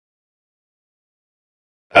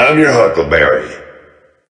I'm your huckleberry.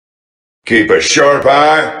 Keep a sharp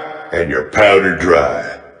eye and your powder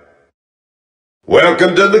dry.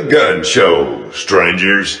 Welcome to the gun show,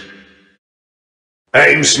 strangers.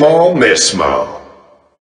 Aim small, miss small.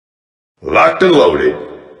 Locked and loaded.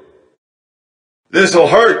 This'll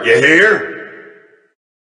hurt, you hear?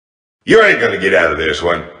 You ain't gonna get out of this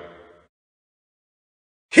one.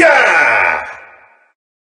 Yeah!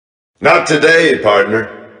 Not today,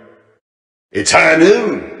 partner. It's high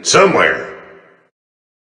noon, somewhere.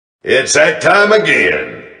 It's that time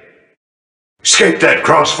again. Escape that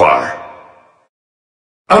crossfire.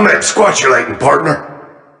 I'm at squatulating, partner.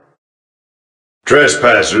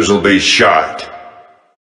 Trespassers will be shot.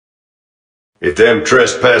 If them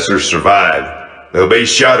trespassers survive, they'll be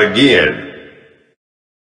shot again.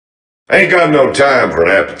 Ain't got no time for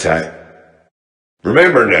an appetite.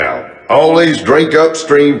 Remember now, always drink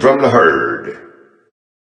upstream from the herd.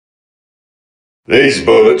 These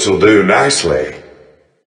bullets will do nicely.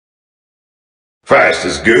 Fast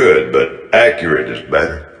is good, but accurate is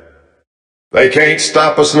better. They can't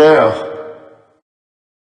stop us now.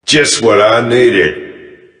 Just what I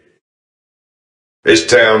needed. This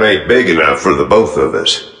town ain't big enough for the both of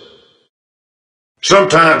us.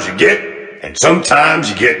 Sometimes you get, and sometimes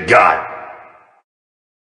you get got.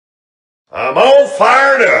 I'm all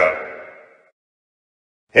fired up.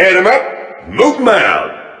 Head 'em up, move 'em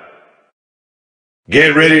out.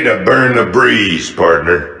 Get ready to burn the breeze,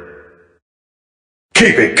 partner.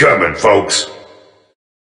 Keep it coming, folks.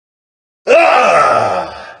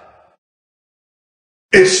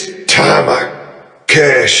 It's time I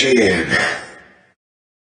cash in.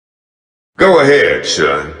 Go ahead,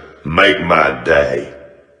 son. Make my day.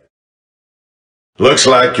 Looks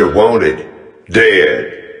like you're wanted.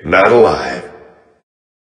 Dead, not alive.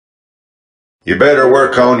 You better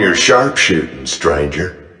work on your sharpshooting,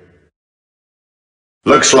 stranger.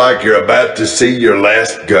 Looks like you're about to see your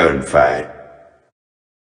last gunfight.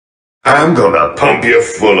 I'm gonna pump you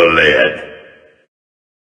full of lead.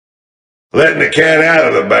 Letting the cat out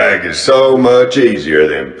of the bag is so much easier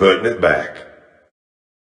than putting it back.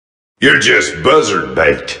 You're just buzzard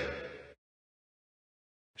bait.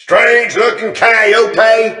 Strange looking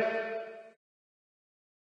coyote.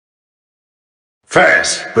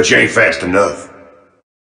 Fast, but you ain't fast enough.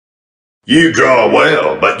 You draw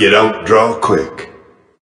well, but you don't draw quick.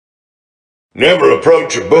 Never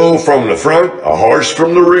approach a bull from the front, a horse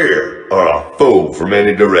from the rear, or a fool from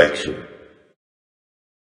any direction.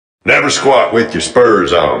 Never squat with your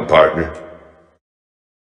spurs on, partner.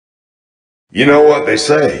 You know what they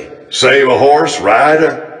say, save a horse, ride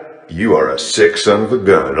her. You are a sick son of a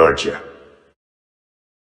gun, aren't you?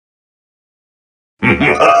 Ha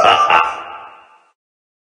ha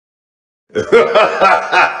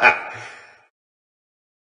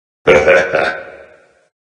ha ha!